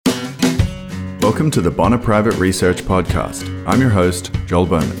Welcome to the Bonner Private Research Podcast. I'm your host, Joel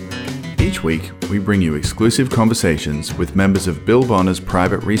Bowman. Each week, we bring you exclusive conversations with members of Bill Bonner's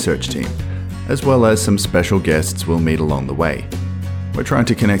private research team, as well as some special guests we'll meet along the way. We're trying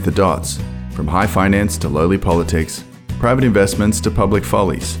to connect the dots, from high finance to lowly politics, private investments to public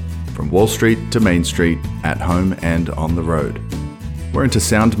follies, from Wall Street to Main Street, at home and on the road. We're into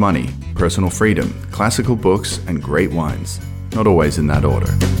sound money, personal freedom, classical books, and great wines, not always in that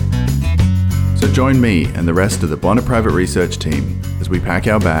order. So join me and the rest of the Bonner Private Research team as we pack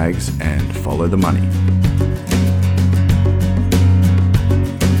our bags and follow the money.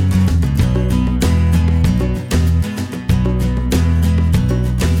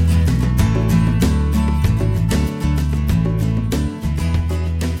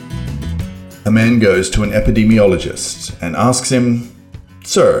 A man goes to an epidemiologist and asks him,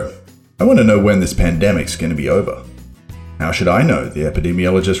 "Sir, I want to know when this pandemic's going to be over." "How should I know?" the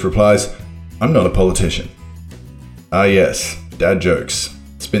epidemiologist replies. "I'm not a politician." Ah yes, dad jokes.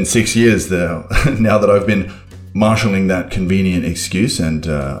 It's been 6 years now that I've been marshalling that convenient excuse, and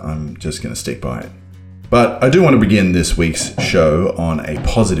I'm just going to stick by it. But I do want to begin this week's show on a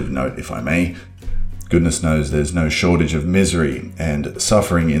positive note, if I may. Goodness knows there's no shortage of misery and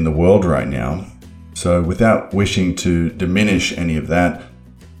suffering in the world right now. So without wishing to diminish any of that,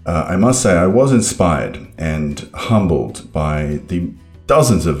 I must say I was inspired and humbled by the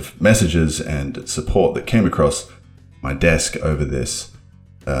dozens of messages and support that came across my desk over this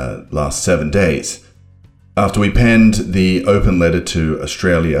last 7 days. After we penned the open letter to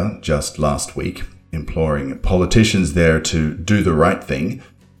Australia just last week, imploring politicians there to do the right thing,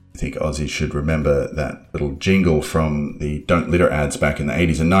 I think Aussies should remember that little jingle from the Don't Litter ads back in the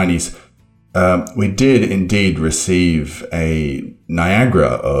 80s and 90s. We did indeed receive a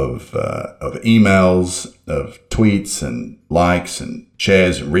Niagara of emails, of tweets and likes and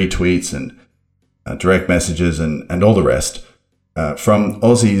shares and retweets and direct messages and all the rest from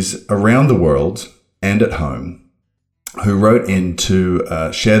Aussies around the world and at home who wrote in to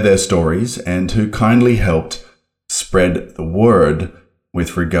share their stories and who kindly helped spread the word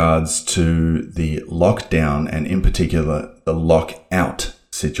with regards to the lockdown and in particular the lockout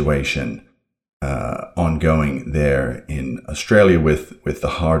situation ongoing there in Australia with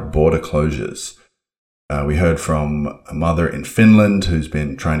the hard border closures. We heard from a mother in Finland who's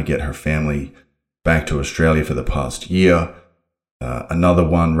been trying to get her family back to Australia for the past year. Another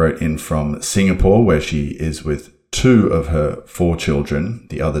one wrote in from Singapore, where she is with 2 of her 4 children,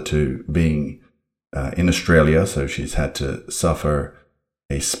 the other 2 being in Australia, so she's had to suffer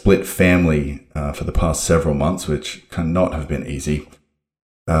a split family for the past several months, which cannot have been easy.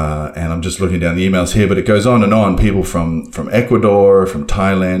 And I'm just looking down the emails here, but it goes on and on. People from Ecuador, from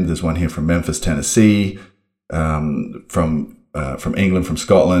Thailand. There's one here from Memphis, Tennessee, from England, from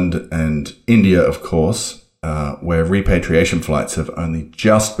Scotland, and India, of course, where repatriation flights have only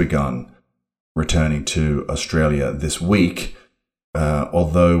just begun returning to Australia this week,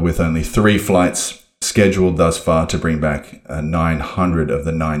 although with only 3 flights scheduled thus far to bring back 900 of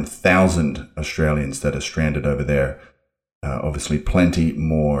the 9,000 Australians that are stranded over there. Obviously, plenty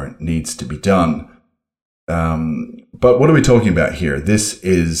more needs to be done. But what are we talking about here? This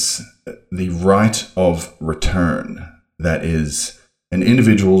is the right of return. That is an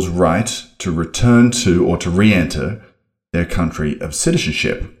individual's right to return to or to re-enter their country of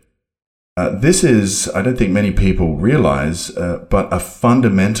citizenship. This is, I don't think many people realize, but a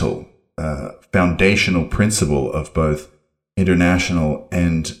fundamental, foundational principle of both international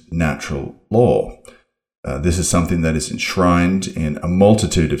and natural law. This is something that is enshrined in a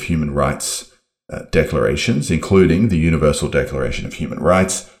multitude of human rights declarations, including the Universal Declaration of Human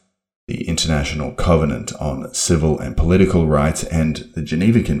Rights, the International Covenant on Civil and Political Rights, and the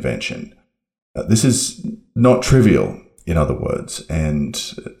Geneva Convention. This is not trivial, in other words,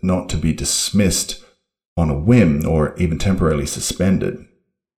 and not to be dismissed on a whim or even temporarily suspended.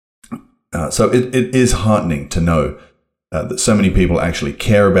 So it is heartening to know that so many people actually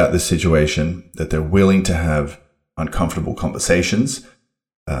care about this situation, that they're willing to have uncomfortable conversations,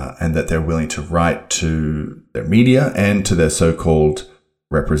 and that they're willing to write to their media and to their so-called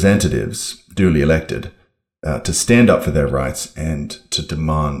representatives, duly elected, to stand up for their rights and to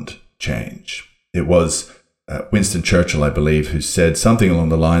demand change. It was Winston Churchill, I believe, who said something along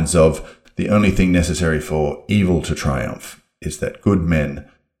the lines of, "The only thing necessary for evil to triumph is that good men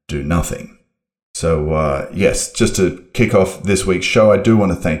do nothing." So, yes, just to kick off this week's show, I do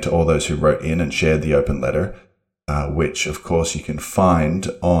want to thank to all those who wrote in and shared the open letter, which, of course, you can find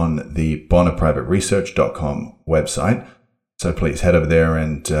on the bonnerprivateresearch.com website. So please head over there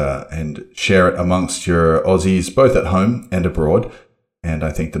and share it amongst your Aussies, both at home and abroad. And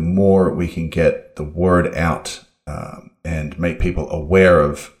I think the more we can get the word out and make people aware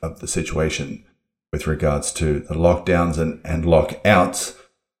of the situation with regards to the lockdowns and lockouts,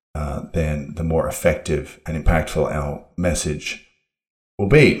 then the more effective and impactful our message will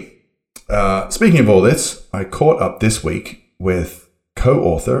be. Speaking of all this, I caught up this week with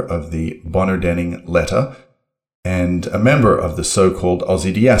co-author of the Bonner-Denning letter and a member of the so-called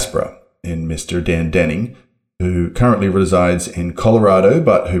Aussie diaspora in Mr. Dan Denning, who currently resides in Colorado,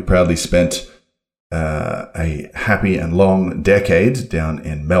 but who proudly spent a happy and long decade down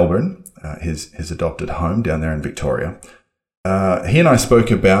in Melbourne, his adopted home down there in Victoria. He and I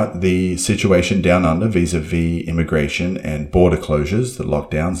spoke about the situation down under vis-a-vis immigration and border closures, the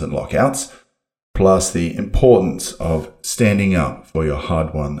lockdowns and lockouts, plus the importance of standing up for your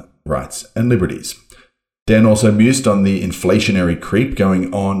hard-won rights and liberties. Dan also mused on the inflationary creep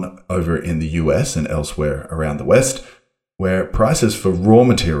going on over in the US and elsewhere around the West, where prices for raw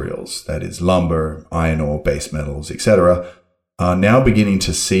materials, that is lumber, iron ore, base metals, etc., are now beginning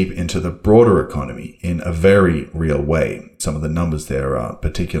to seep into the broader economy in a very real way. Some of the numbers there are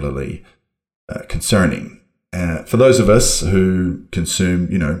particularly concerning. For those of us who consume,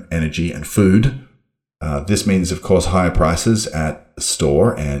 energy and food, this means, of course, higher prices at the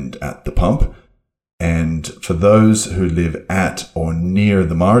store and at the pump. And for those who live at or near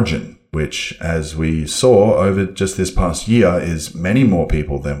the margin, which, as we saw over just this past year, is many more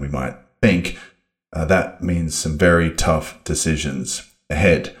people than we might think, that means some very tough decisions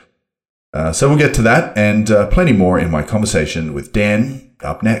ahead. So we'll get to that and plenty more in my conversation with Dan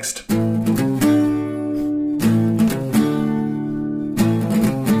up next.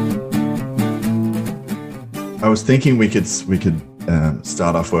 I was thinking we could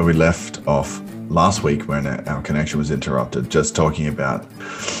start off where we left off last week when our connection was interrupted, just talking about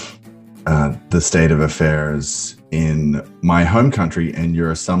the state of affairs in my home country and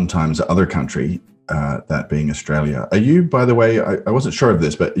your sometimes other country, that being Australia. Are you, by the way, I wasn't sure of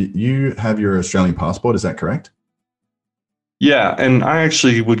this, but you have your Australian passport, is that correct? Yeah, and I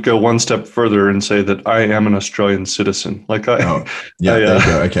actually would go one step further and say that I am an Australian citizen. There you go.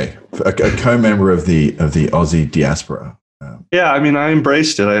 Okay, a co-member of the Aussie diaspora. Yeah, I mean, I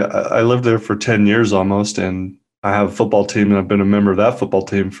embraced it. I lived there for 10 years almost, and I have a football team, and I've been a member of that football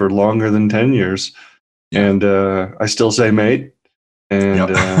team for longer than 10 years. Yeah. And I still say mate. And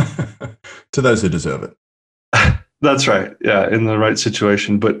to those who deserve it. That's right. Yeah, in the right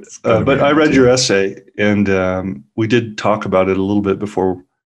situation. But I read your essay, and we did talk about it a little bit before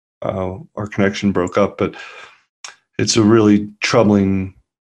our connection broke up. But it's a really troubling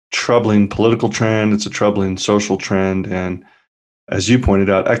political trend. It's a troubling social trend, and as you pointed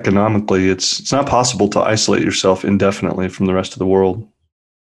out, economically, it's not possible to isolate yourself indefinitely from the rest of the world.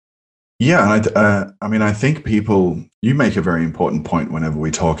 Yeah, I think you make a very important point whenever we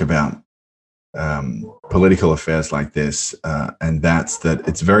talk about political affairs like this, and that's that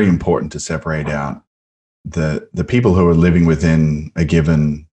it's very important to separate out the people who are living within a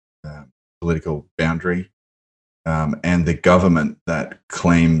given political boundary and the government that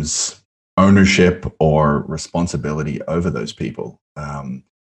claims ownership or responsibility over those people. And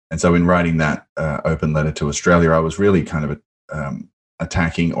so in writing that open letter to Australia, I was really kind of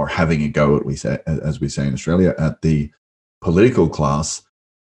attacking or having a go, as we say in Australia, at the political class,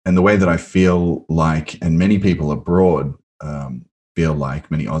 and the way that I feel like, and many people abroad feel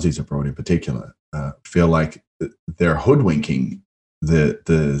like, many Aussies abroad in particular, feel like they're hoodwinking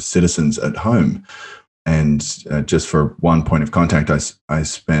the citizens at home. And just for one point of contact, I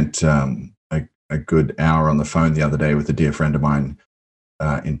spent a good hour on the phone the other day with a dear friend of mine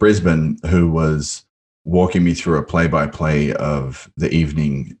in Brisbane who was walking me through a play-by-play of the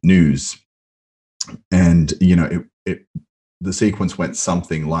evening news. And, the sequence went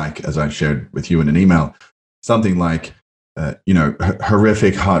something like, as I shared with you in an email, something like,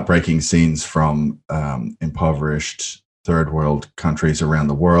 horrific, heartbreaking scenes from impoverished third world countries around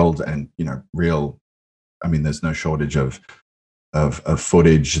the world. And, there's no shortage of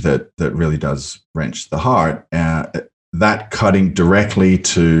footage that really does wrench the heart. That cutting directly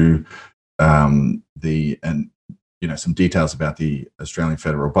to some details about the Australian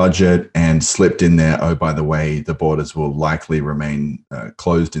federal budget, and slipped in there, oh, by the way, the borders will likely remain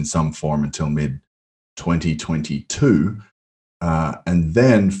closed in some form until mid-2022. And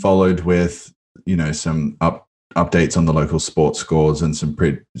then followed with, some updates on the local sports scores and some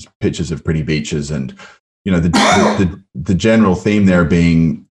pictures of pretty beaches. And, the general theme there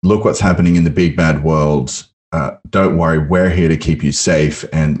being, look what's happening in the big bad world. Don't worry, we're here to keep you safe,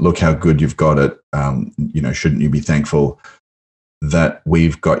 and look how good you've got it. Shouldn't you be thankful that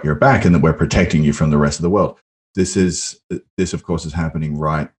we've got your back and that we're protecting you from the rest of the world? this of course is happening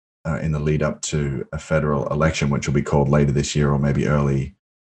right in the lead up to a federal election, which will be called later this year or maybe early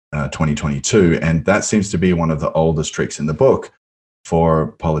 2022. And that seems to be one of the oldest tricks in the book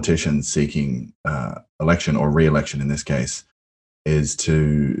for politicians seeking election or re-election in this case, is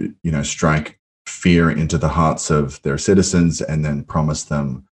to, strike fear into the hearts of their citizens and then promise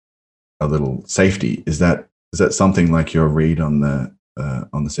them a little safety. Is that something like your read on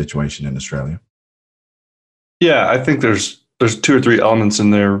the situation in Australia? Yeah, I think there's 2 or 3 elements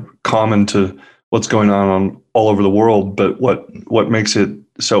in there common to what's going on all over the world, but what makes it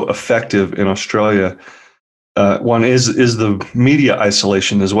so effective in Australia, one is the media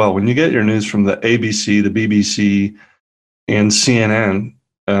isolation as well. When you get your news from the ABC, the BBC, and CNN,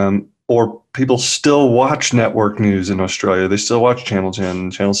 or people still watch network news in Australia, they still watch Channel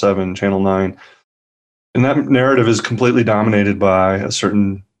 10, Channel 7, Channel 9, and that narrative is completely dominated by a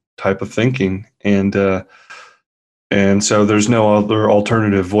certain type of thinking, and so there's no other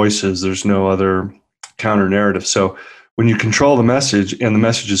alternative voices. There's no other counter narrative. So when you control the message and the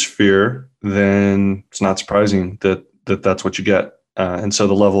message is fear, then it's not surprising that that's what you get. And so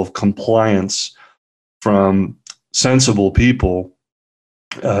the level of compliance from sensible people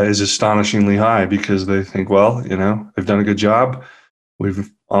is astonishingly high, because they think, well, they've done a good job. We've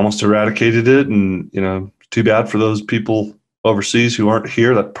almost eradicated it. And, too bad for those people overseas who aren't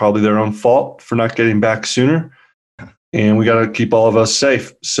here. That's probably their own fault for not getting back sooner. And we got to keep all of us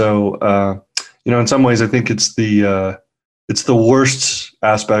safe. So, in some ways, I think it's the worst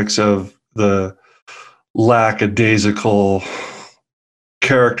aspects of the lackadaisical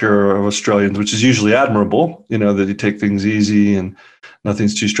character of Australians, which is usually admirable, that you take things easy and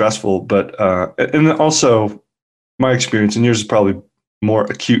nothing's too stressful. But, and also my experience, and yours is probably more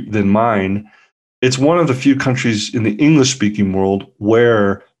acute than mine, it's one of the few countries in the English-speaking world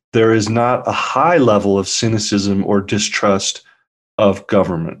where there is not a high level of cynicism or distrust of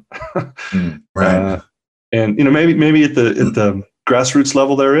government. Right. And maybe at the grassroots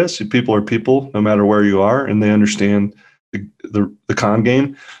level there is. People are people, no matter where you are, and they understand the con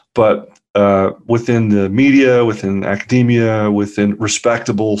game. But within the media, within academia, within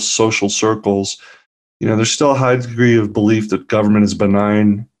respectable social circles, there's still a high degree of belief that government is a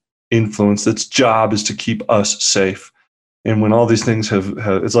benign influence. Its job is to keep us safe. And when all these things have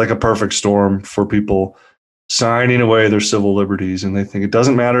it's like a perfect storm for people signing away their civil liberties, and they think it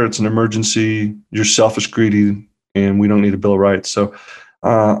doesn't matter, it's an emergency, you're selfish, greedy, and we don't need a Bill of Rights. So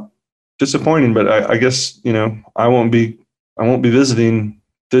disappointing, but I guess I won't be visiting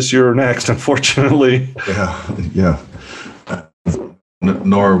this year or next, unfortunately. Yeah.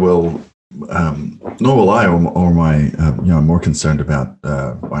 Nor will I, or my I'm more concerned about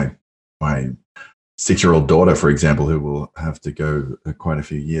my 6-year-old daughter, for example, who will have to go quite a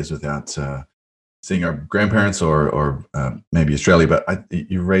few years without seeing her grandparents or maybe Australia. But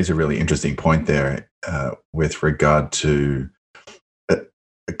you raise a really interesting point there with regard to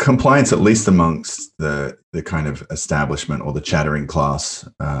compliance, at least amongst the kind of establishment or the chattering class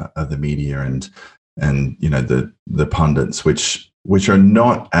of the media and the pundits, which are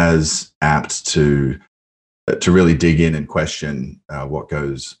not as apt to really dig in and question what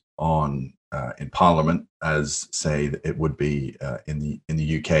goes on in Parliament as, say, it would be in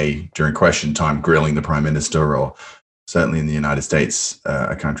the UK during question time, grilling the Prime Minister, or certainly in the United States,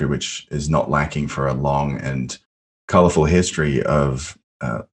 a country which is not lacking for a long and colourful history of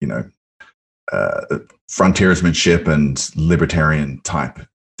frontiersmanship and libertarian type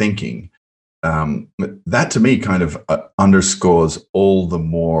thinking. That to me kind of underscores all the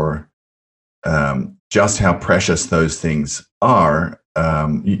more just how precious those things are.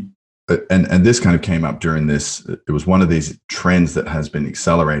 And this kind of came up during this. It was one of these trends that has been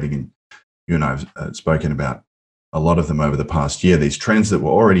accelerating, and you and I have spoken about a lot of them over the past year. These trends that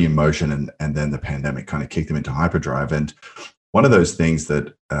were already in motion, and then the pandemic kind of kicked them into hyperdrive. And one of those things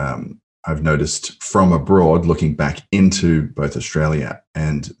that I've noticed from abroad, looking back into both Australia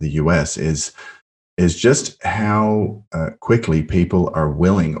and the US, is just how quickly people are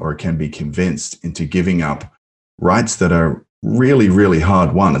willing or can be convinced into giving up rights that are really, really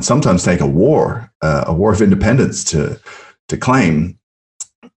hard won, and sometimes take a war of independence to claim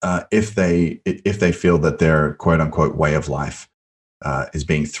if they feel that their quote unquote way of life is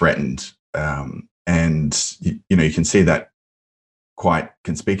being threatened. And you can see that quite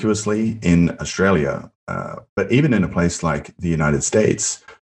conspicuously in Australia, but even in a place like the United States,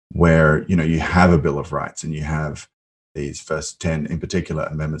 where you have a Bill of Rights and you have these first 10, in particular,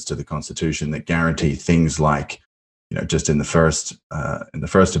 amendments to the Constitution that guarantee things like, just in the First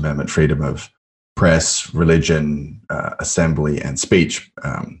Amendment, freedom of press, religion, assembly, and speech,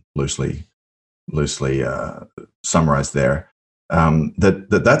 loosely loosely summarized there.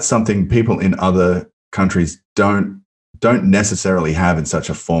 That's something people in other countries don't necessarily have in such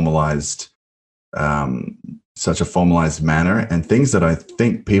a formalized manner, and things that I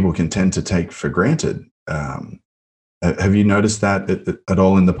think people can tend to take for granted. Have you noticed that at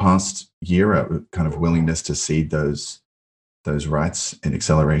all in the past year, a kind of willingness to cede those rights in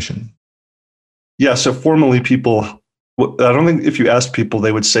acceleration? Yeah, so formally people, I don't think if you asked people,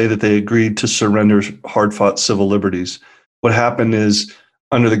 they would say that they agreed to surrender hard-fought civil liberties. What happened is,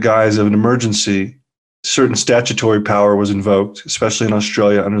 under the guise of an emergency, certain statutory power was invoked, especially in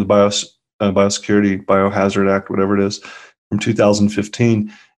Australia under the Biosecurity Biohazard Act, whatever it is, from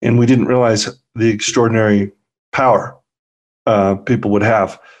 2015. And we didn't realize the extraordinary power people would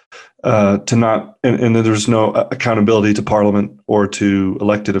have to not, and there's no accountability to Parliament or to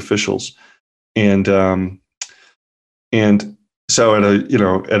elected officials. And so at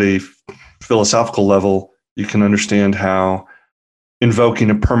a philosophical level, you can understand how invoking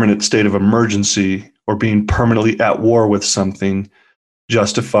a permanent state of emergency or being permanently at war with something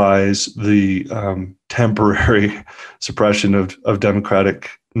justifies the temporary suppression of democratic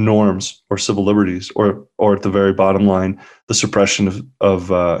norms or civil liberties, or at the very bottom line, the suppression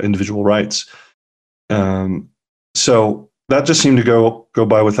of individual rights. So that just seemed to go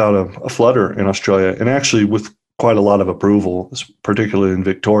by without a flutter in Australia, and actually with quite a lot of approval, particularly in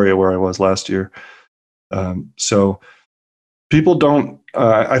Victoria, where I was last year. So people don't,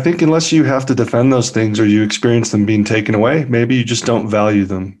 I think unless you have to defend those things or you experience them being taken away, maybe you just don't value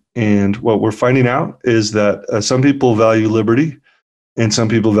them. And what we're finding out is that some people value liberty and some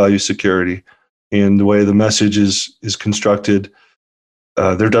people value security. And the way the message is constructed,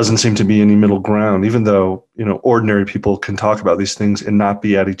 there doesn't seem to be any middle ground, even though, ordinary people can talk about these things and not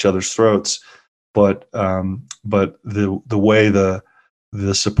be at each other's throats. But the way the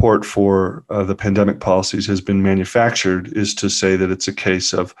support for the pandemic policies has been manufactured is to say that it's a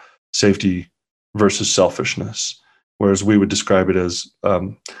case of safety versus selfishness, whereas we would describe it as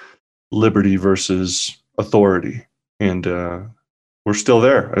liberty versus authority. And we're still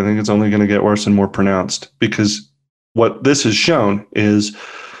there. I think it's only going to get worse and more pronounced, because what this has shown is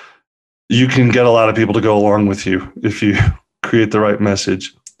you can get a lot of people to go along with you if you create the right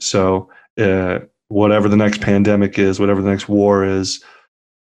message. So whatever the next pandemic is, whatever the next war is,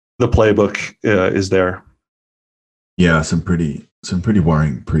 the playbook is there. Yeah, some pretty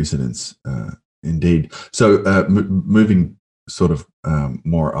worrying precedents, indeed. So moving sort of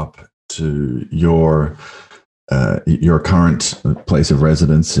more up to your current place of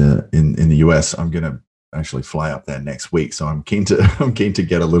residence in the US, I'm going to actually fly up there next week. So I'm keen to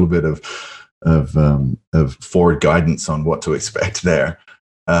get a little bit of forward guidance on what to expect there.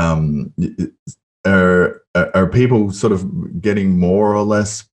 Are people sort of getting more or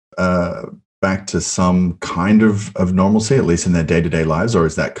less back to some kind of normalcy, at least in their day-to-day lives, or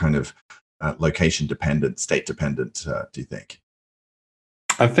is that kind of location dependent, state dependent, do you think?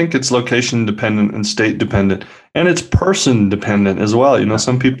 I think it's location dependent and state dependent, and it's person dependent as well.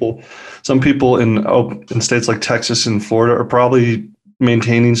 Some people in states like Texas and Florida are probably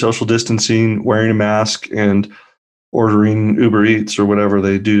maintaining social distancing, wearing a mask, and ordering Uber Eats or whatever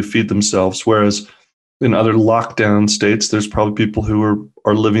they do to feed themselves. Whereas in other lockdown states, there's probably people who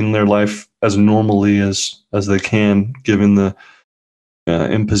are living their life as normally as they can, given the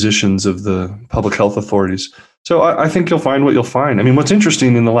impositions of the public health authorities. So I think you'll find what you'll find. I mean, what's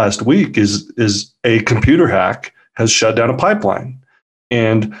interesting in the last week is a computer hack has shut down a pipeline,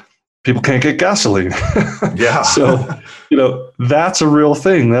 and people can't get gasoline. Yeah. So, that's a real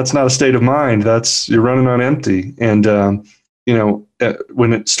thing. That's not a state of mind. You're running on empty. And,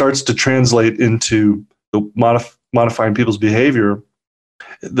 when it starts to translate into modifying people's behavior,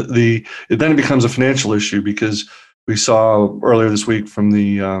 then it becomes a financial issue, because we saw earlier this week from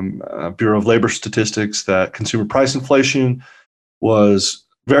the Bureau of Labor Statistics that consumer price inflation was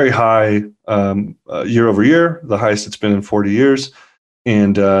very high year over year, the highest it's been in 40 years,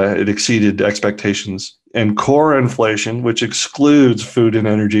 and it exceeded expectations. And core inflation, which excludes food and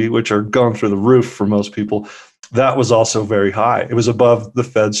energy, which are going through the roof for most people, that was also very high. It was above the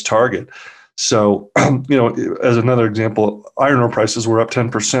Fed's target. So, as another example, iron ore prices were up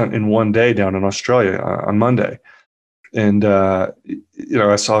 10% in one day down in Australia on Monday. And,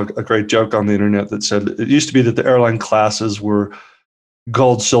 I saw a great joke on the internet that said it used to be that the airline classes were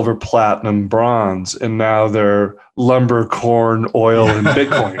gold, silver, platinum, bronze, and now they're lumber, corn, oil, and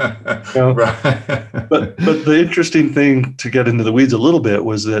Bitcoin. Right. But the interesting thing, to get into the weeds a little bit,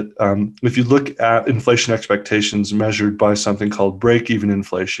 was that if you look at inflation expectations measured by something called break-even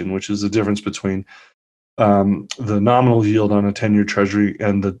inflation, which is the difference between the nominal yield on a 10-year treasury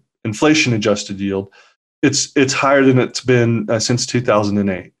and inflation adjusted yield, it's higher than it's been since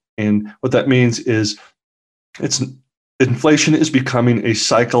 2008. And what that means is inflation is becoming a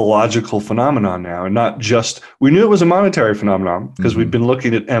psychological phenomenon now, and not just, we knew it was a monetary phenomenon because we've been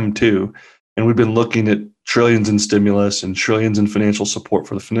looking at M2 and we've been looking at trillions in stimulus and trillions in financial support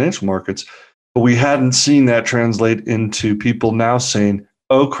for the financial markets, but we hadn't seen that translate into people now saying,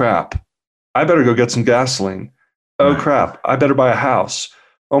 oh crap, I better go get some gasoline. Oh crap, I better buy a house.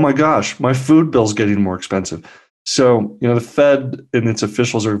 Oh my gosh, my food bill's getting more expensive. So, the Fed and its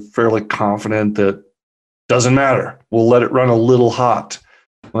officials are fairly confident that doesn't matter. We'll let it run a little hot.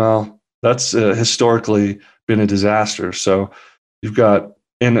 Well, that's historically been a disaster. So you've got,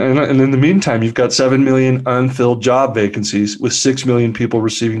 and in the meantime, you've got 7 million unfilled job vacancies with 6 million people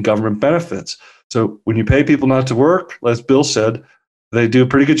receiving government benefits. So when you pay people not to work, as Bill said, they do a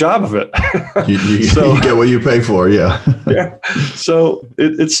pretty good job of it. So, you get what you pay for, yeah. Yeah. So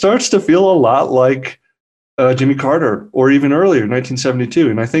it starts to feel a lot like Jimmy Carter, or even earlier, 1972.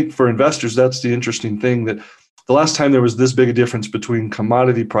 And I think for investors, that's the interesting thing, that the last time there was this big a difference between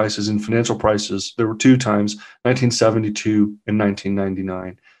commodity prices and financial prices, there were two times, 1972 and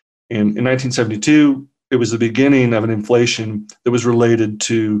 1999. And in 1972, it was the beginning of an inflation that was related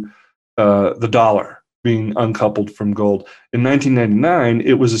to the dollar being uncoupled from gold. In 1999,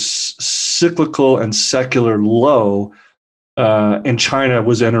 it was a cyclical and secular low, and China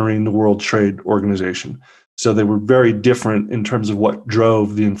was entering the World Trade Organization. So they were very different in terms of what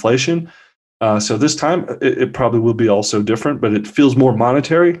drove the inflation. So this time, it probably will be also different, but it feels more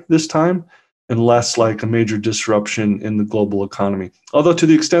monetary this time and less like a major disruption in the global economy. Although to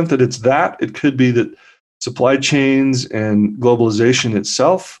the extent that it's that, it could be that supply chains and globalization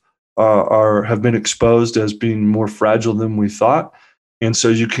itself have been exposed as being more fragile than we thought. And so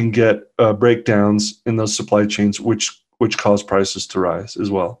you can get breakdowns in those supply chains, which cause prices to rise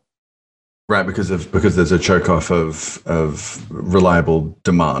as well. Right, because there's a choke off of reliable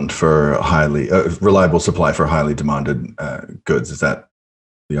demand for reliable supply for highly demanded goods. Is that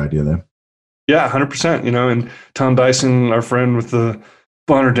the idea there? Yeah, 100%. And Tom Dyson, our friend with the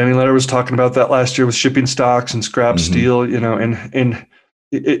Bonner Denny letter, was talking about that last year with shipping stocks and scrap steel. And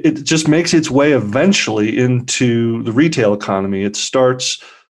it just makes its way eventually into the retail economy. It starts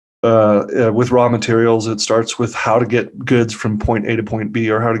with raw materials. It starts with how to get goods from point A to point B,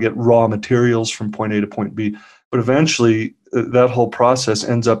 or how to get raw materials from point A to point B. But eventually, that whole process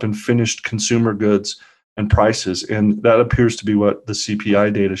ends up in finished consumer goods and prices. And that appears to be what the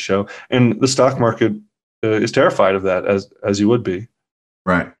CPI data show. And the stock market is terrified of that, as you would be.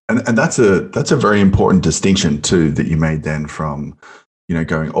 Right. And that's a very important distinction, too, that you made then from,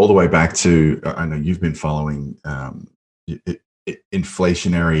 going all the way back to, I know you've been following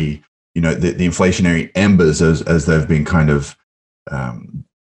inflationary, the inflationary embers as they've been kind of,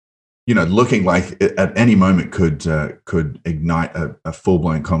 looking like at any moment could ignite a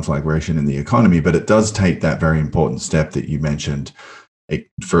full-blown conflagration in the economy. But it does take that very important step that you mentioned,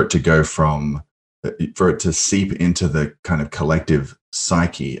 for it to seep into the kind of collective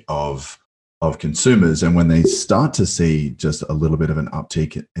psyche of consumers. And when they start to see just a little bit of an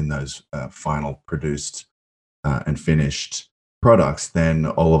uptick in those final produced and finished products, then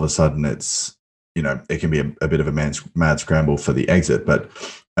all of a sudden it's, it can be a bit of a mad scramble for the exit. But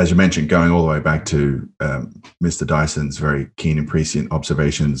as you mentioned, going all the way back to Mr. Dyson's very keen and prescient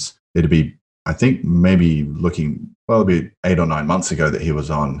observations, it'd be, I think, maybe it'd be 8 or 9 months ago that he was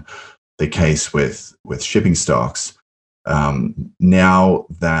on the case with shipping stocks. Now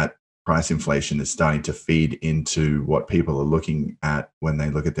that price inflation is starting to feed into what people are looking at when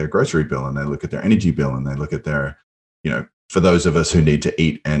they look at their grocery bill, and they look at their energy bill, and they look at their, for those of us who need to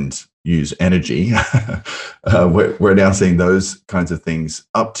eat and use energy, we're now seeing those kinds of things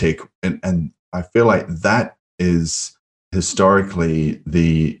uptick. And I feel like that is historically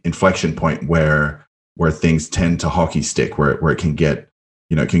the inflection point where things tend to hockey stick, where it can get,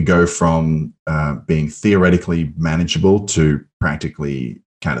 can go from being theoretically manageable to practically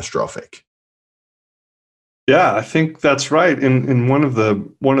catastrophic. Yeah, I think that's right. And one of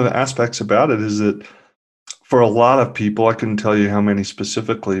the aspects about it is that for a lot of people, I couldn't tell you how many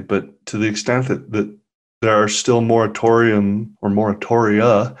specifically, but to the extent that there are still moratorium or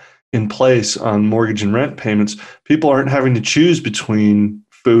moratoria in place on mortgage and rent payments, people aren't having to choose between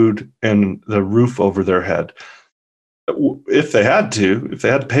food and the roof over their head. If they had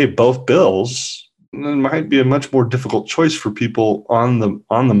to pay both bills, it might be a much more difficult choice for people on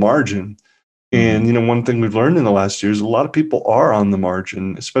the margin. And one thing we've learned in the last year is a lot of people are on the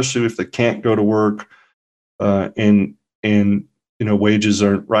margin, especially if they can't go to work, and wages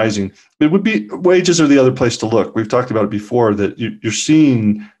aren't rising. Wages are the other place to look. We've talked about it before, that you're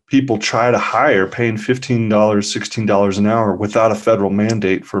seeing people try to hire, paying $15, $16 an hour without a federal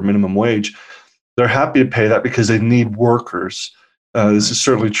mandate for minimum wage, they're happy to pay that because they need workers. This is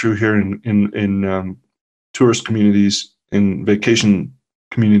certainly true here in tourist communities, in vacation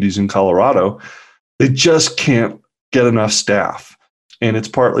communities in Colorado. They just can't get enough staff. And it's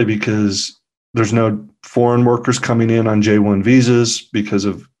partly because there's no foreign workers coming in on J-1 visas because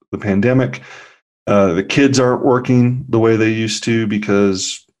of the pandemic. The kids aren't working the way they used to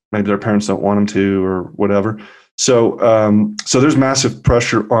because maybe their parents don't want them to or whatever. So there's massive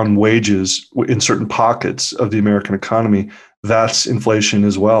pressure on wages in certain pockets of the American economy. That's inflation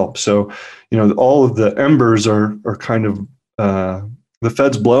as well. So, all of the embers are kind of the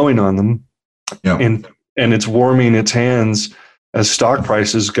Fed's blowing on them, and it's warming its hands as stock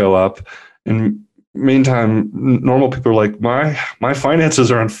prices go up. And meantime, normal people are like, my finances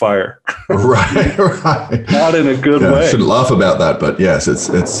are on fire. Right. Not in a good way. I shouldn't laugh about that, but yes, it's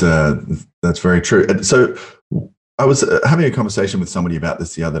that's very true. So I was having a conversation with somebody about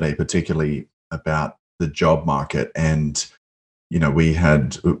this the other day, particularly about the job market, and we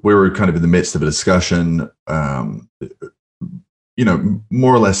were kind of in the midst of a discussion, more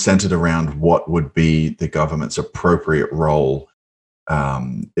or less centered around what would be the government's appropriate role.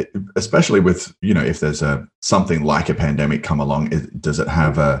 Especially with, if there's something like a pandemic come along, does it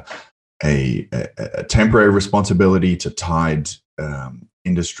have a temporary responsibility to tide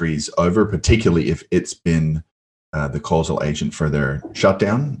industries over, particularly if it's been the causal agent for their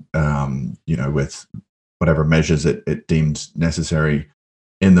shutdown, with whatever measures it deemed necessary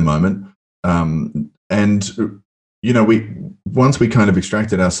in the moment. Once we kind of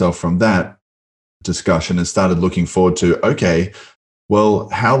extracted ourselves from that discussion and started looking forward to, okay, well,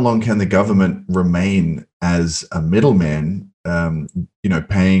 how long can the government remain as a middleman,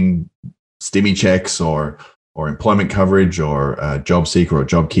 paying stimmy checks or employment coverage or job seeker or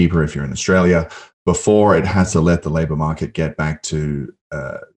job keeper if you're in Australia, before it has to let the labor market get back to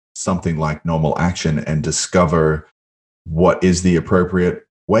something like normal action and discover what is the appropriate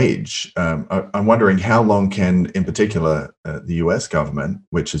wage? I'm wondering how long can, in particular, the US government,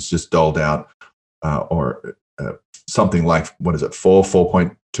 which has just doled out something like,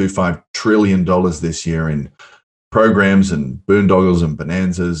 $4.25 trillion this year in programs and boondoggles and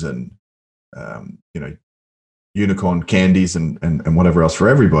bonanzas and, unicorn candies and whatever else for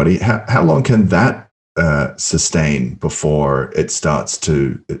everybody. How long can that sustain before it starts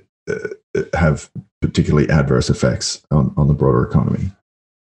to have particularly adverse effects on the broader economy?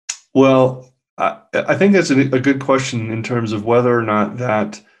 Well, I think that's a good question in terms of whether or not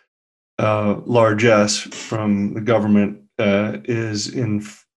that largesse from the government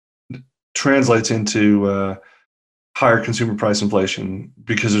translates into higher consumer price inflation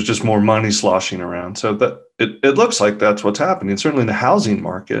because there's just more money sloshing around. So that it looks like that's what's happening. Certainly in the housing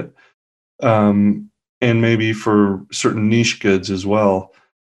market, and maybe for certain niche goods as well.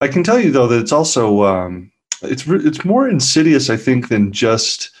 I can tell you though that it's also it's more insidious, I think, than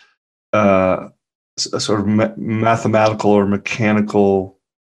just a sort of mathematical or mechanical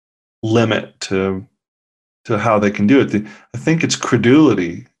limit to how they can do it. I think it's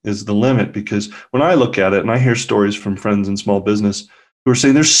credulity is the limit, because when I look at it and I hear stories from friends in small business who are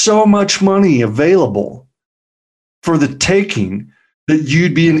saying there's so much money available for the taking that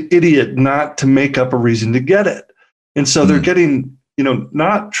you'd be an idiot not to make up a reason to get it. And so they're getting,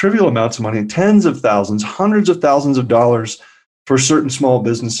 not trivial amounts of money, tens of thousands, hundreds of thousands of dollars for certain small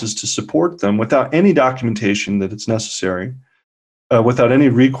businesses to support them without any documentation that it's necessary. Without any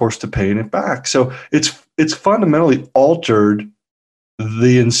recourse to paying it back. So it's fundamentally altered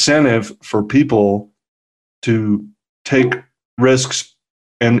the incentive for people to take risks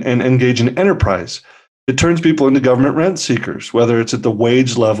and engage in enterprise. It turns people into government rent seekers, whether it's at the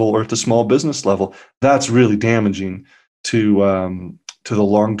wage level or at the small business level. That's really damaging to the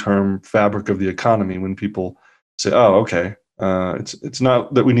long-term fabric of the economy when people say, oh, okay, it's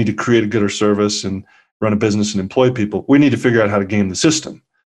not that we need to create a good or service and run a business and employ people. We need to figure out how to game the system.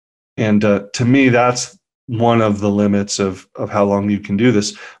 And to me, that's one of the limits of how long you can do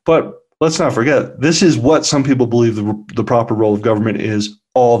this. But let's not forget, this is what some people believe the proper role of government is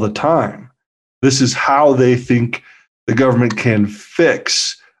all the time. This is how they think the government can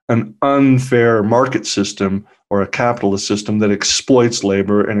fix an unfair market system or a capitalist system that exploits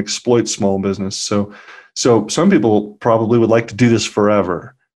labor and exploits small business. So some people probably would like to do this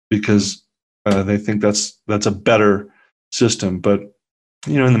forever because they think that's a better system. But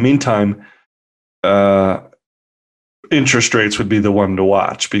in the meantime, interest rates would be the one to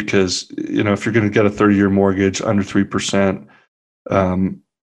watch, because if you're going to get a 30-year mortgage under 3%,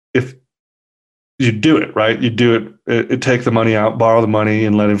 if you do it, right? You do it, take the money out, borrow the money,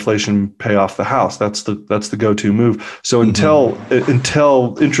 and let inflation pay off the house. That's the go-to move. So until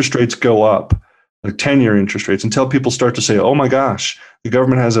interest rates go up, like 10-year interest rates, until people start to say, oh my gosh, the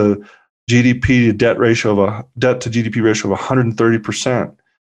government has a GDP to debt ratio of debt to GDP ratio of 130%.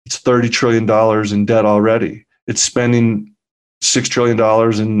 It's $30 trillion in debt already. It's spending $6 trillion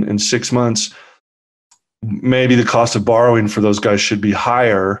in 6 months. Maybe the cost of borrowing for those guys should be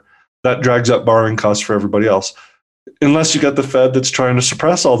higher. That drags up borrowing costs for everybody else. Unless you got the Fed that's trying to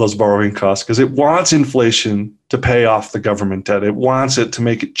suppress all those borrowing costs because it wants inflation to pay off the government debt. It wants it to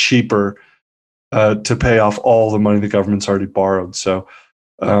make it cheaper to pay off all the money the government's already borrowed. So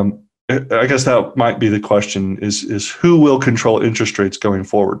I guess that might be the question is who will control interest rates going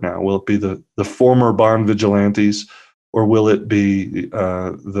forward now? Will it be the former bond vigilantes, or will it be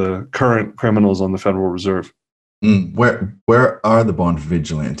the current criminals on the Federal Reserve? Where are the bond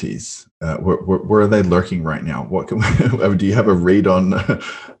vigilantes? Where are they lurking right now? Do you have a read on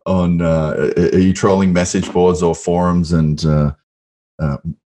are you trolling message boards or forums and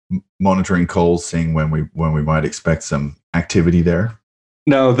monitoring calls, seeing when we might expect some activity there?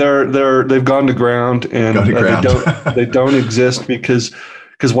 No, they've gone to ground, and they don't exist because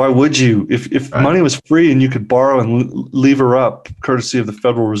why would you? If right. Money was free and you could borrow and lever up, courtesy of the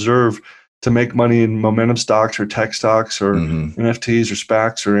Federal Reserve, to make money in momentum stocks or tech stocks or NFTs or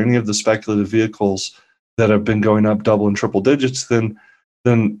SPACs or any of the speculative vehicles that have been going up double and triple digits, then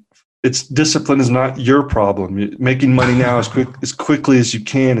it's discipline is not your problem. Making money now as quickly as you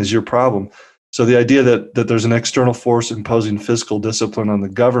can is your problem. So the idea that there's an external force imposing fiscal discipline on the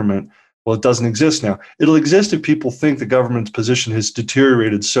government, well, it doesn't exist now. It'll exist if people think the government's position has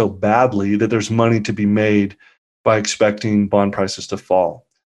deteriorated so badly that there's money to be made by expecting bond prices to fall.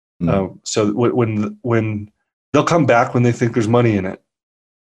 So when they'll come back when they think there's money in it.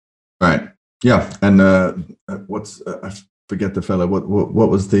 Right. Yeah. And I forget the fellow. What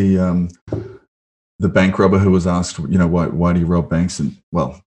was the bank robber who was asked, why do you rob banks? And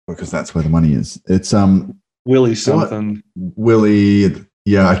because that's where the money is. It's Willie something. Willie.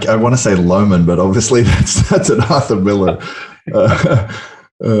 Yeah, I want to say Loman, but obviously that's an Arthur Miller Death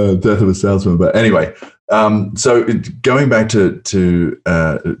of a Salesman. But anyway, so going back to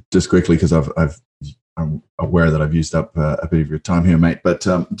just quickly, because I'm aware that I've used up a bit of your time here, mate. But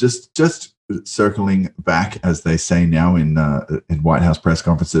just circling back, as they say now in White House press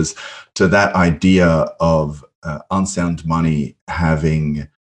conferences, to that idea of unsound money having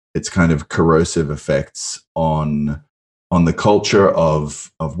its kind of corrosive effects on the culture of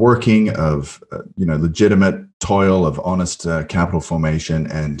working, of legitimate toil, of honest capital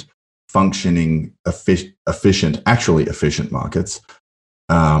formation and functioning efficient markets.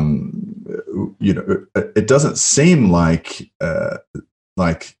 It doesn't seem like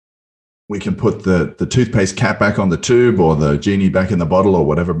we can put the toothpaste cap back on the tube or the genie back in the bottle or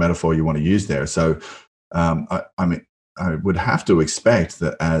whatever metaphor you want to use there. So I would have to expect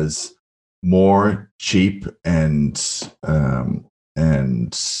that as more cheap and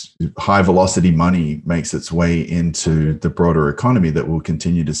high velocity money makes its way into the broader economy, that we'll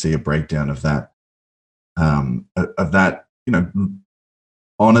continue to see a breakdown of that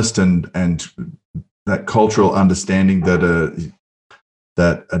honest and that cultural understanding that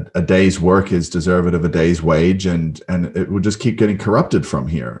a day's work is deserved of a day's wage, and it will just keep getting corrupted from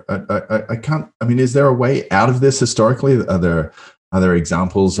here. I can't. I mean, is there a way out of this historically? Are there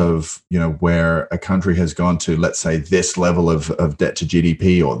examples of where a country has gone to, let's say, this level of debt to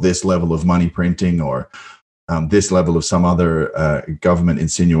GDP, or this level of money printing, or this level of some other government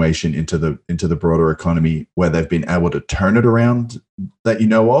insinuation into the broader economy, where they've been able to turn it around that you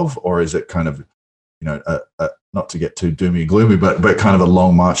know of? Or is it kind of not to get too doomy and gloomy, but kind of a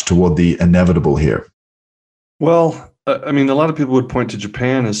long march toward the inevitable here? Well, I mean, a lot of people would point to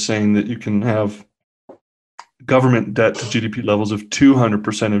Japan as saying that you can have government debt to GDP levels of 200%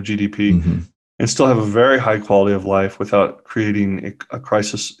 of GDP and still have a very high quality of life without creating a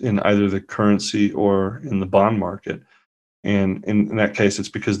crisis in either the currency or in the bond market. And in that case, it's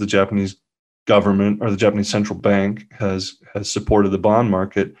because the Japanese government or the Japanese central bank has supported the bond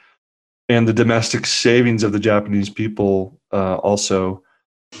market. And the domestic savings of the Japanese people also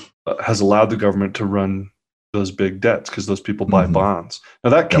has allowed the government to run those big debts because those people buy bonds. Now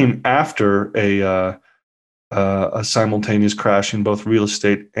that came after a simultaneous crash in both real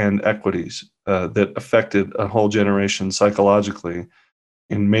estate and equities that affected a whole generation psychologically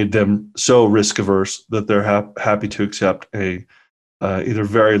and made them so risk averse that they're happy to accept a either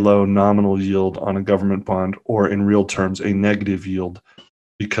very low nominal yield on a government bond, or in real terms a negative yield,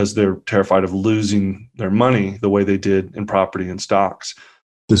 because they're terrified of losing their money the way they did in property and stocks.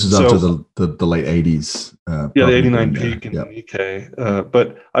 This is after the late 80s. The 89 peak in the Nikkei.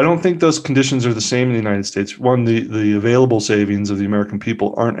 But I don't think those conditions are the same in the United States. One, the available savings of the American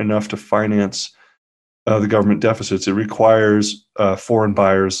people aren't enough to finance the government deficits. It requires foreign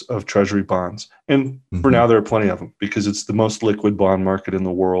buyers of treasury bonds. And for now, there are plenty of them because it's the most liquid bond market in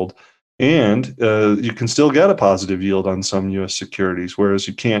the world. And you can still get a positive yield on some U.S. securities, whereas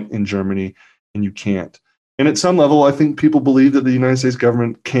you can't in Germany and you can't. And at some level, I think people believe that the United States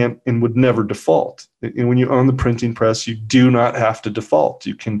government can't and would never default. And when you own the printing press, you do not have to default.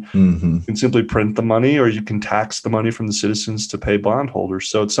 You can, you can simply print the money, or you can tax the money from the citizens to pay bondholders.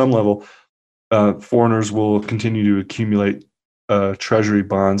 So at some level, foreigners will continue to accumulate treasury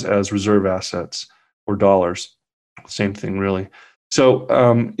bonds as reserve assets or dollars. Same thing, really. So,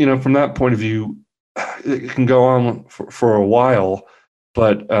 from that point of view, it can go on for a while,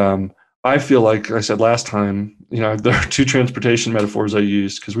 but I feel like I said last time, there are two transportation metaphors I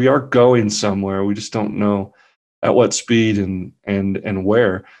used because we are going somewhere. We just don't know at what speed and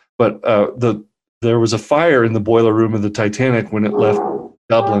where. But there was a fire in the boiler room of the Titanic when it left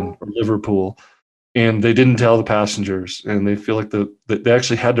Dublin or Liverpool, and they didn't tell the passengers, and they feel like they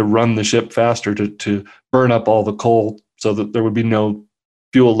actually had to run the ship faster to burn up all the coal so that there would be no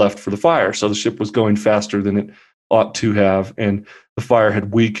fuel left for the fire. So the ship was going faster than it ought to have, and the fire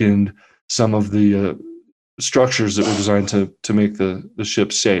had weakened some of the structures that were designed to make the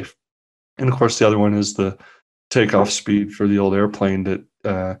ship safe. And of course, the other one is the takeoff speed for the old airplane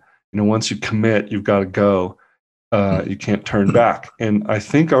that, once you commit, you've got to go. You can't turn back. And I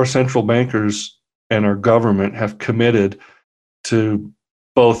think our central bankers and our government have committed to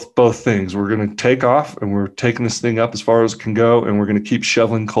both things. We're going to take off, and we're taking this thing up as far as it can go, and we're going to keep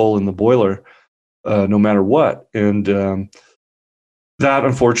shoveling coal in the boiler no matter what. And that,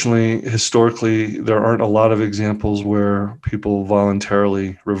 unfortunately, historically, there aren't a lot of examples where people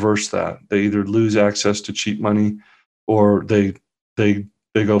voluntarily reverse that. They either lose access to cheap money, or they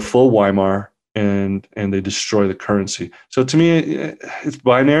go full Weimar and they destroy the currency. So to me, it's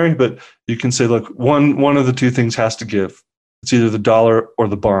binary, but you can say, look, one of the two things has to give. It's either the dollar or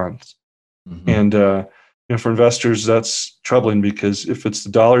the bonds. And for investors, that's troubling, because if it's the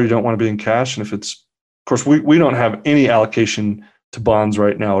dollar, you don't want to be in cash. And if it's, of course, we don't have any allocation to bonds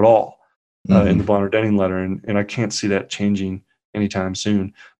right now at all in the Bonner Denning letter, and I can't see that changing anytime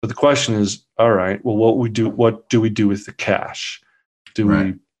soon. But the question is, all right, well, what do we do with the cash?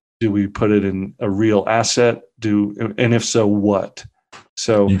 Do we put it in a real asset? And if so, what?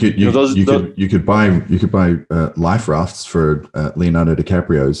 So you could buy life rafts for Leonardo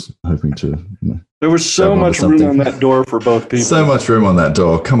DiCaprio's, hoping to. There was so much room on that door for both people. So much room on that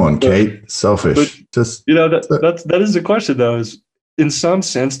door. Come on, Kate. Selfish. That is the question, though. Is in some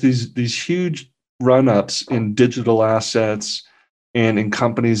sense these huge run-ups in digital assets and in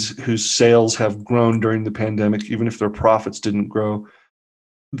companies whose sales have grown during the pandemic, even if their profits didn't grow.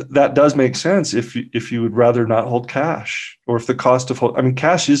 That does make sense if you would rather not hold cash, or if the cost of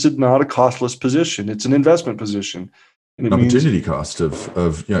cash is not a costless position. It's an investment position. And an opportunity cost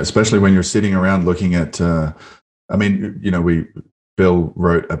of especially when you're sitting around looking at, Bill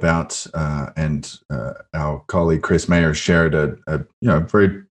wrote about, and our colleague Chris Mayer shared a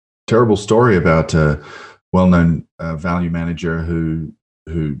very terrible story about a well-known value manager who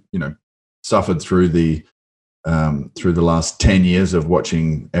suffered through the last 10 years of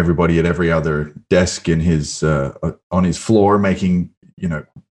watching everybody at every other desk in his on his floor making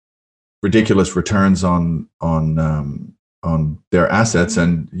ridiculous returns on their assets.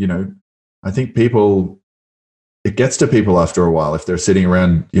 And I think it gets to people after a while if they're sitting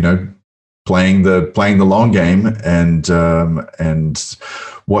around playing the long game and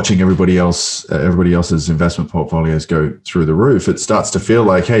watching everybody else's investment portfolios go through the roof. It starts to feel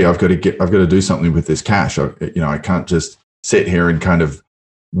like, hey, I've got to do something with this cash. I can't just sit here and kind of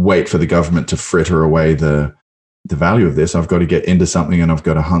wait for the government to fritter away the value of this. I've got to get into something, and I've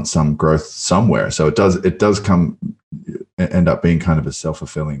got to hunt some growth somewhere. So it does end up being kind of a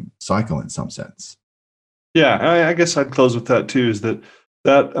self-fulfilling cycle in some sense. Yeah, I guess I'd close with that too, is that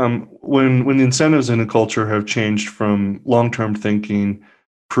when the incentives in a culture have changed from long-term thinking,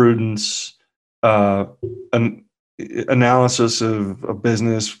 prudence, an analysis of a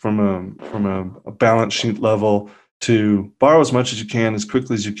business from a balance sheet level, to borrow as much as you can, as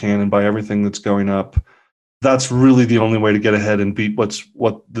quickly as you can, and buy everything that's going up. That's really the only way to get ahead and beat this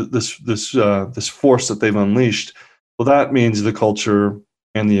force that they've unleashed. Well, that means the culture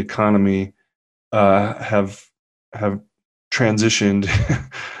and the economy have transitioned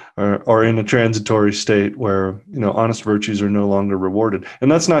are in a transitory state where, honest virtues are no longer rewarded.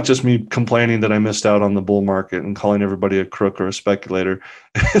 And that's not just me complaining that I missed out on the bull market and calling everybody a crook or a speculator.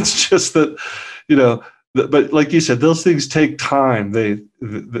 It's just that, but like you said, those things take time.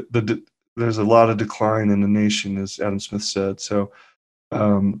 There's a lot of decline in the nation, as Adam Smith said. So,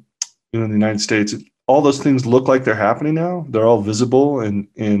 in the United States, all those things look like they're happening now. They're all visible, and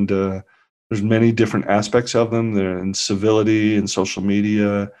there's many different aspects of them. They're in civility and social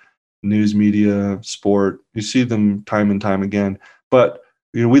media, news media, sport. You see them time and time again. But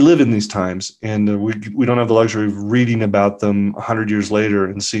we live in these times, and we don't have the luxury of reading about them 100 years later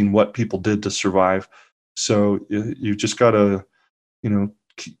and seeing what people did to survive. So you've just got to,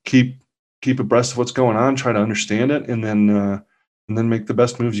 keep abreast of what's going on, try to understand it, and then make the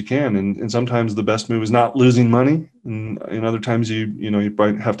best moves you can. And sometimes the best move is not losing money, and other times you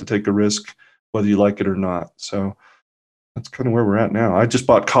might have to take a risk whether you like it or not. So that's kind of where we're at now. I just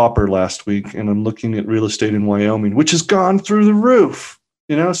bought copper last week, and I'm looking at real estate in Wyoming, which has gone through the roof.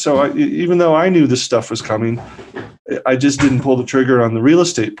 So even though I knew this stuff was coming, I just didn't pull the trigger on the real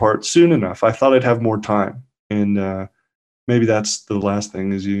estate part soon enough. I thought I'd have more time, and maybe that's the last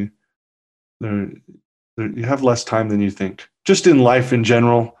thing is you have less time than you think, just in life in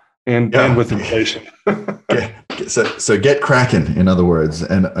general and with inflation. So get cracking, in other words.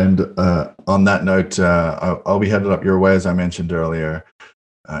 And on that note, I'll be headed up your way, as I mentioned earlier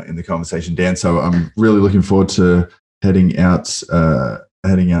in the conversation, Dan. So I'm really looking forward to heading out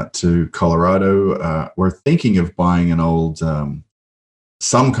to Colorado. We're thinking of buying an old,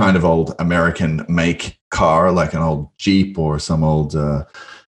 some kind of old American make car, like an old Jeep or some old, I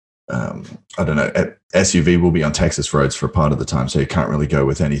don't know, SUV. Will be on Texas roads for part of the time, so you can't really go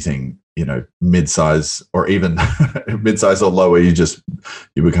with anything, mid-size or even mid-size or lower. You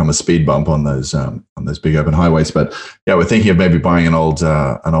become a speed bump on those big open highways. But yeah, we're thinking of maybe buying an old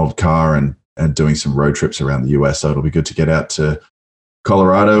car and doing some road trips around the US. So it'll be good to get out to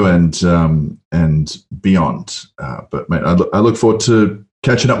Colorado and beyond. But mate, I look forward to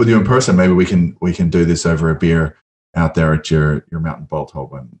catching up with you in person. Maybe we can do this over a beer out there at your mountain bolt hole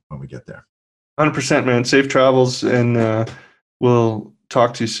when we get there. 100%, man. Safe travels, and we'll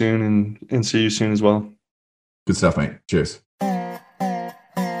talk to you soon and see you soon as well. Good stuff, mate. Cheers.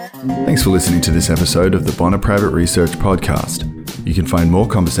 Thanks for listening to this episode of the Bonner Private Research Podcast. You can find more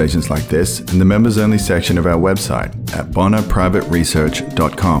conversations like this in the members-only section of our website at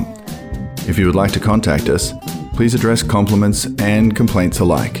bonnerprivateresearch.com. If you would like to contact us, please address compliments and complaints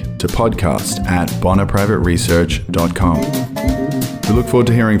alike to podcast@bonnerprivateresearch.com. We look forward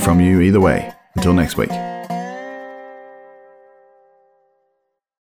to hearing from you either way. Until next week.